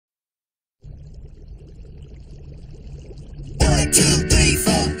2, 3,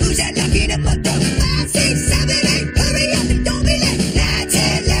 4, who's that knocking at my door? 5, 6, 7, 8, hurry up and don't be late. 9,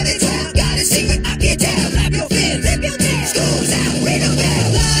 10, 11, 12, got a secret I can tell. Clap your fins, flip your tail. School's out, ring a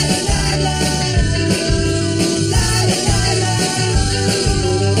bell. La la la la, la la la la,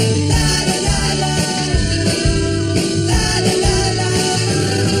 la la la la, la la la la.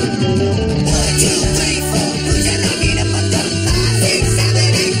 1, 2, 3, 4, who's that knocking at my door? 5, 6, 7,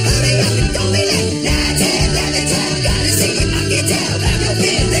 8, hurry up and don't be late. 9, 10, 11, 12, got a secret I can tell. Clap your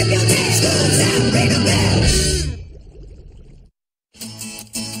fins, flip your tail. School's out, ring a bell.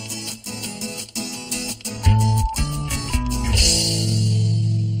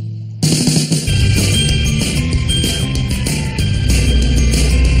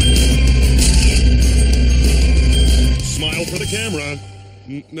 Smile for the camera.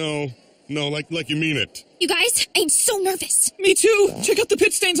 No, like you mean it. You guys, I'm so nervous. Me too. Check out the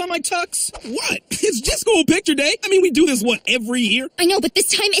pit stains on my tux. What? It's just school picture day. I mean, we do this, every year? I know, but this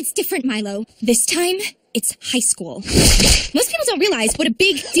time it's different, Milo. This time, it's high school. Most people don't realize what a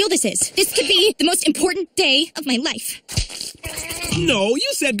big deal this is. This could be the most important day of my life. No,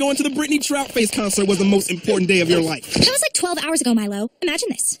 you said going to the Brittany Troutface concert was the most important day of your life. That was like 12 hours ago, Milo. Imagine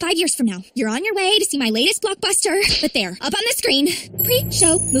this. 5 years from now, you're on your way to see my latest blockbuster. But there, up on the screen,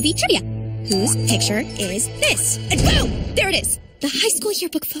 pre-show movie trivia. Whose picture is this? And boom! There it is. The high school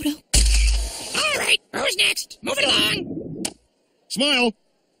yearbook photo. All right, who's next? Move it along. Smile.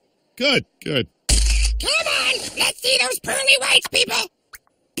 Good. Come on, let's see those pearly whites, people.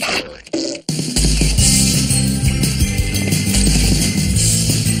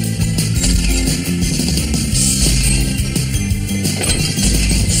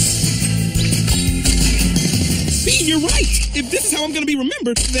 B, you're right. If this is how I'm gonna be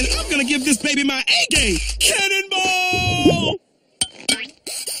remembered, then I'm gonna give this baby my A game. Cannonball!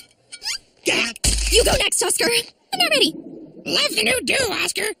 You go next, Oscar. I'm not ready. Love the new do,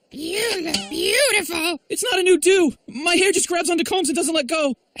 Oscar. You look beautiful. It's not a new do. My hair just grabs onto combs and doesn't let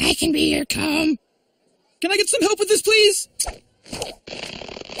go. I can be your comb. Can I get some help with this, please?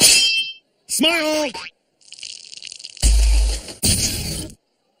 Smile.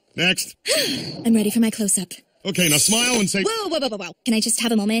 Next. I'm ready for my close-up. Okay, now smile and say... Whoa. Can I just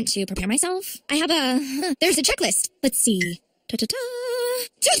have a moment to prepare myself? I have there's a checklist. Let's see. Ta-ta-ta.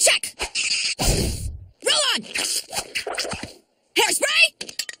 Tooth check! Roll on! Hairspray!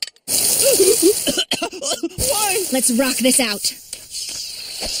 Why? Let's rock this out.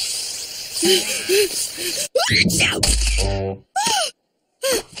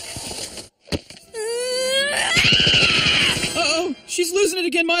 Uh-oh, she's losing it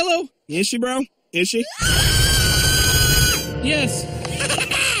again, Milo. Is she, bro? Is she? Yes.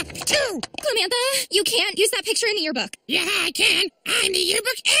 Clamantha, you can't use that picture in the yearbook. Yeah, I can. I'm the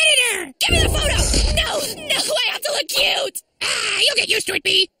yearbook editor. Give me the photo! No, I have to look cute! You'll get used to it,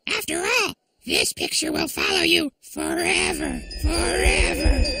 Bea. After all, this picture will follow you forever.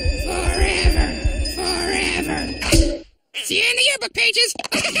 See you in the yearbook pages.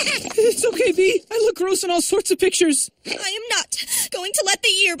 It's okay, B. I look gross in all sorts of pictures. I am not going to let the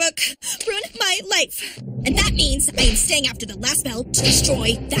yearbook ruin my life. And that means I am staying after the last bell to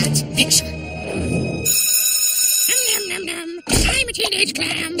destroy that picture. Nom. I'm a teenage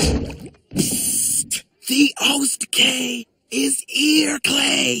clam. The Oast-K is ear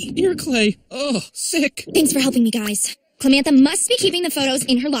clay. Ear clay. Oh, sick. Thanks for helping me, guys. Clamantha must be keeping the photos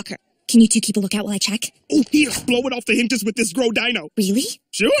in her locker. Can you two keep a lookout while I check? Oh, here, blow it off the hinges with this grow dino. Really?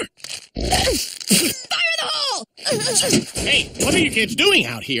 Sure. Fire in the hole! Hey, what are you kids doing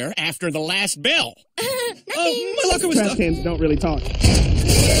out here after the last bell? Nothing. Oh, my locker was Trash cans don't really talk.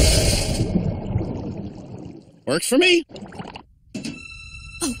 Works for me.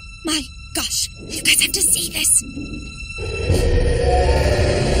 Oh, my gosh. You guys have to see this.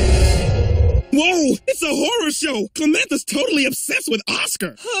 Whoa, it's a horror show. Clamantha's totally obsessed with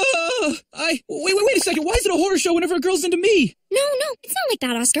Oscar. Wait a second. Why is it a horror show whenever a girl's into me? No, it's not like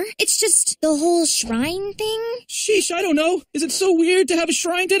that, Oscar. It's just the whole shrine thing. Sheesh, I don't know. Is it so weird to have a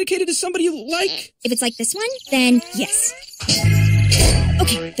shrine dedicated to somebody you like? If it's like this one, then yes.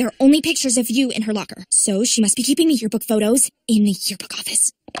 Okay, there are only pictures of you in her locker, so she must be keeping the yearbook photos in the yearbook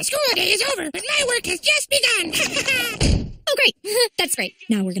office. The school day is over, but my work has just begun. Oh, great. That's great.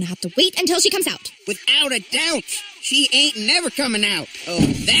 Now we're gonna have to wait until she comes out. Without a doubt, she ain't never coming out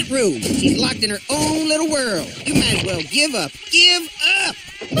of that room. She's locked in her own little world. You might as well give up. Give up!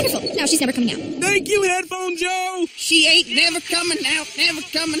 Wonderful. Now she's never coming out. Thank you, Headphone Joe. She ain't never coming out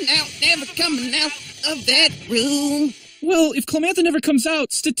of that room. Well, if Clamantha never comes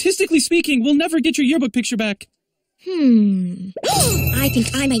out, statistically speaking, we'll never get your yearbook picture back. I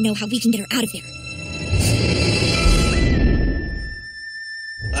think I might know how we can get her out of there.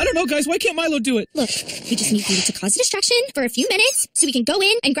 I don't know, guys. Why can't Milo do it? Look, we just need you to cause a distraction for a few minutes so we can go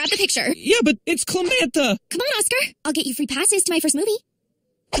in and grab the picture. Yeah, but it's Clemantha. Come on, Oscar. I'll get you free passes to my first movie.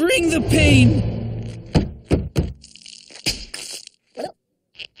 Bring the pain.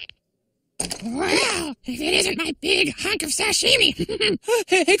 Well, if it isn't my big hunk of sashimi.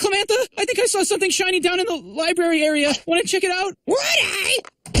 Hey, Clemantha, I think I saw something shiny down in the library area. Want to check it out? Would I?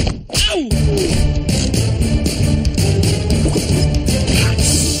 Ow!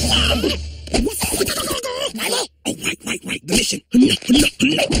 Milo! Oh, right. The mission.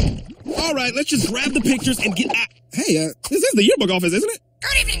 All right, let's just grab the pictures and get out. Hey, this is the yearbook office, isn't it?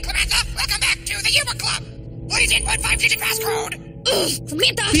 Good evening, Clemantha. Welcome back to the yearbook club. What is it? 5-digit passcode? Ugh,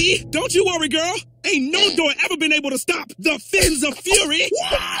 Clemantha! B, don't you worry, girl. Ain't no door ever been able to stop the fins of fury.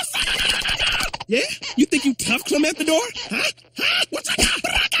 Yeah? You think you tough, Clemantha door? Huh? What's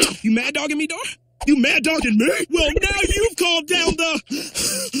that? You mad dogging me, door? You mad dogging me? Well, now you've called down the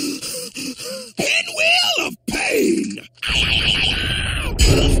pinwheel of pain.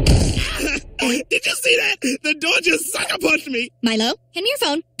 Did you see that? The door just sucker punched me. Milo, hand me your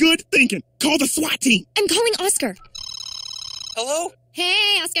phone. Good thinking. Call the SWAT team. I'm calling Oscar. Hello?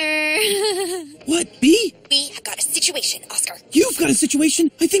 Hey, Oscar. What, B? We have got a situation, Oscar. You've got a situation.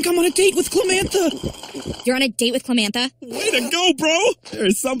 I think I'm on a date with Clemantha. You're on a date with Clemantha? Way to go, bro.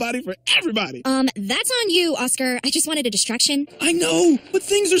 There's somebody for everybody. That's on you, Oscar. I just wanted a distraction. I know, but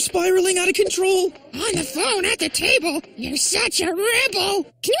things are spiraling out of control. On the phone at the table. You're such a rebel.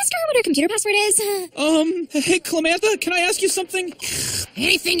 Can you ask her what her computer password is? Hey, Clemantha, can I ask you something?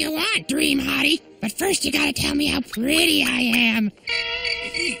 Anything you want, dream hottie. But first you gotta tell me how pretty I am.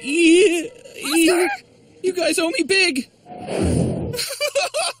 Yeah. You guys owe me big. Oh,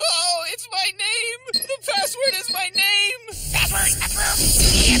 it's my name. The password is my name. Password approved.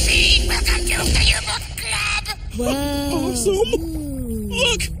 Yippee! Welcome to the yearbook club. Whoa. Awesome.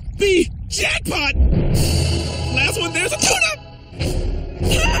 Look, B, jackpot. Last one, there's a tuna.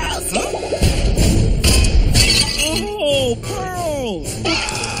 Huh? Oh, pearls.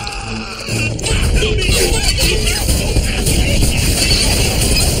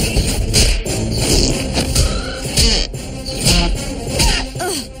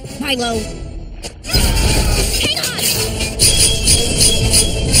 Milo. Hang on!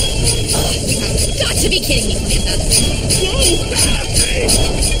 You've got to be kidding me, Clemantha.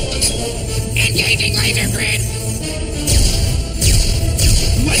 Engaging laser grid.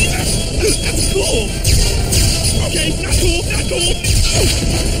 Laser? That's cool. Okay, not cool.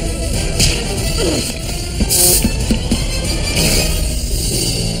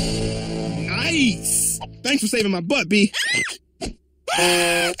 Nice. Thanks for saving my butt, B.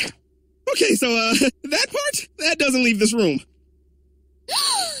 Okay, so, that part? That doesn't leave this room.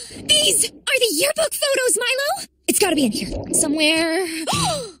 These are the yearbook photos, Milo! It's gotta be in here. Somewhere.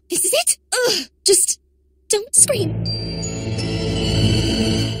 This is it? Just don't scream.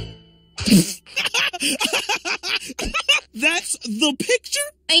 That's the picture?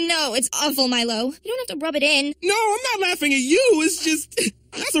 I know, it's awful, Milo. You don't have to rub it in. No, I'm not laughing at you. It's just,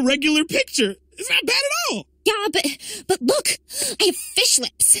 that's a regular picture. It's not bad at all. Yeah, but look, I have fish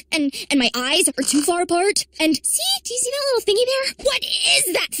lips, and my eyes are too far apart. And see, do you see that little thingy there? What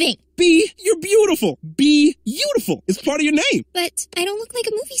is that thing? B, you're beautiful. B, beautiful. It's part of your name. But I don't look like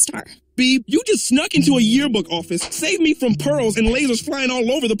a movie star. B, you just snuck into a yearbook office, saved me from pearls and lasers flying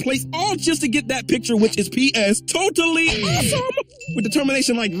all over the place, all just to get that picture, which is P.S. totally awesome. With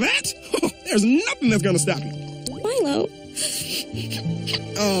determination like that, there's nothing that's gonna stop you. Milo.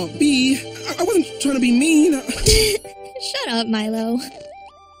 B, I wasn't trying to be mean. Shut up, Milo.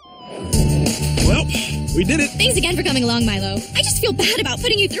 Well, we did it. Thanks again for coming along, Milo. I just feel bad about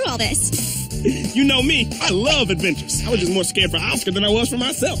putting you through all this. You know me. I love adventures. I was just more scared for Oscar than I was for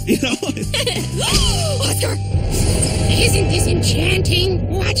myself, you know? Oscar! Isn't this enchanting,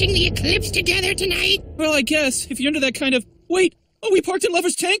 watching the eclipse together tonight? Well, I guess, if you're into that kind of... Wait, are we parked in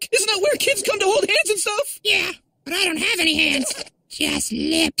Lover's Tank? Isn't that where kids come to hold hands and stuff? Yeah, but I don't have any hands. Just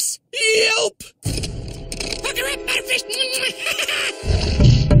lips. Yelp! Hook her up, butterfish!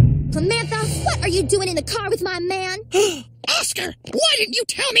 Clemantha, what are you doing in the car with my man? Oscar, why didn't you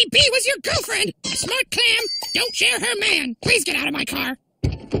tell me B was your girlfriend? Smart clam, don't share her man. Please get out of my car.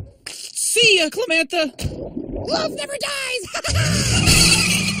 See ya, Clemantha. Love never dies.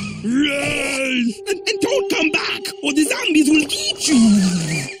 Run! And don't come back, or the zombies will eat you.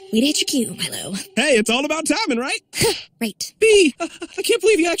 Way to hit your cue, Milo. Hey, it's all about timing, right? Right. B, I can't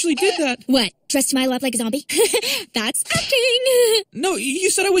believe you actually did that. What? Dressed Milo up like a zombie? That's acting. No, you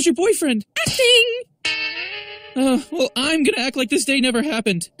said I was your boyfriend. Acting. Well, I'm gonna act like this day never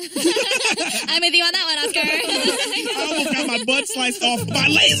happened. I'm with you on that one, Oscar. I almost got my butt sliced off by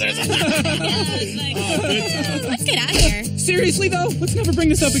lasers. Let's get out of here. Seriously, though, let's never bring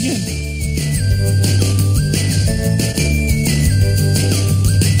this up again.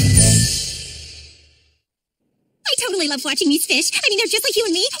 I totally love watching these fish. I mean, they're just like you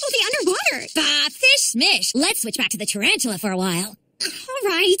and me, only underwater. Bah, fish smish. Let's switch back to the tarantula for a while. All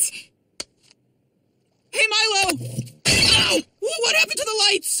right. Hey, Milo! Ow! What happened to the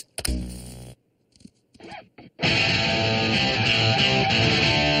lights?